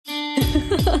Life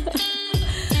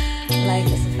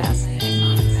is a fascinating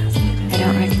moth-basket. I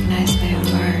don't recognize my own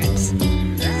words.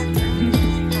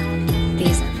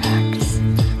 These are facts.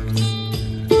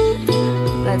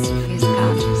 Let's refuse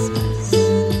consciousness.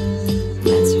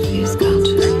 Let's refuse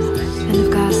consciousness. And if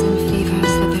gosling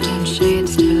fevers with their dim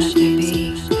shades to let there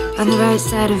be. On the right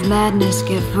side of madness,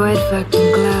 get void-fucked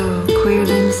and glow. Queer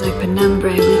limbs like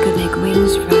penumbrae we could make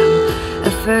wings from. A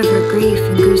fervor, grief,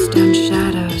 and goose-down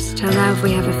shadows. Tell love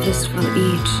we have a fistful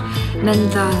each.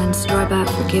 Menthol and store-bought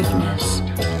forgiveness.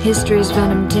 History's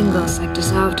venom tingles like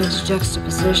dissolved into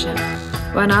juxtaposition.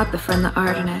 Why not befriend the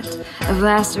art in it? Of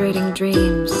lacerating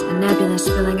dreams, a nebula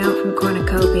spilling out from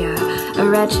cornucopia, a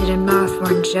wretched and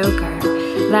moth-worn joker.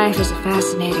 Life is a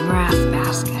fascinating wrath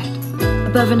basket.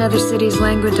 Above another city's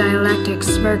languid dialectics,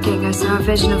 smirking, I saw a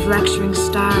vision of lecturing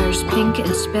stars, pink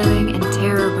and spilling and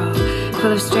terrible,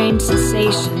 full of strange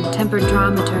sensation, tempered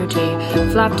dramaturgy,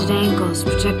 flopped at angles,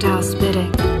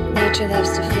 projectile-spitting. Nature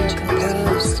loves to feel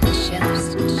composed and chilling.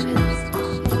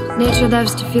 Nature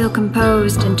loves to feel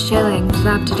composed and chilling,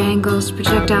 flopped at angles,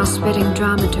 projectile-spitting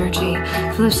dramaturgy,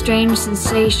 full of strange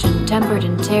sensation, tempered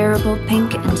and terrible,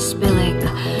 pink and spilling.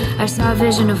 I saw a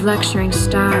vision of lecturing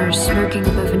stars, smirking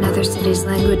above another city's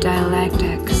languid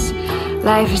dialectics.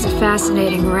 Life is a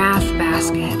fascinating wrath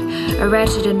basket, a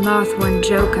wretched and moth-worn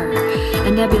joker, a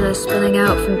nebula spilling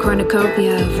out from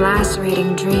cornucopia of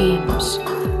lacerating dreams.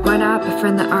 Why not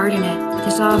befriend the art in it,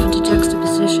 dissolve into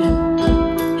juxtaposition?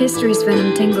 History's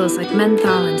venom tingles like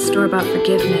menthol and store-bought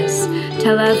forgiveness.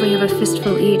 Tell love we have a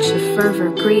fistful each of fervor,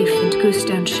 grief, and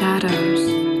goose-down shadows.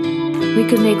 We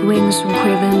could make wings from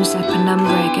queer limbs like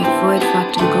penumbrae, get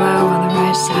void-fucked and glow on the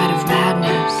right side of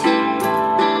madness.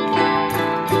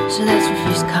 So let's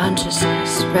refuse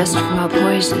consciousness, rest from all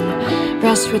poison,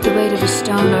 rest with the weight of a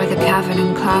stone or the cavern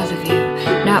and cloth of you,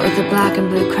 not with the black and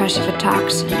blue crush of a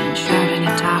toxin enshrouding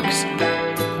a toxin.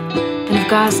 And of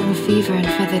gauze and fever and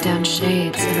feather down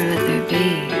shades, so let there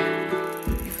be.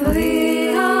 For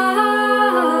the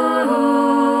heart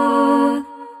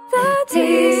that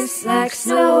tastes like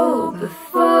snow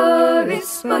before it's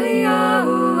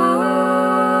spoiled.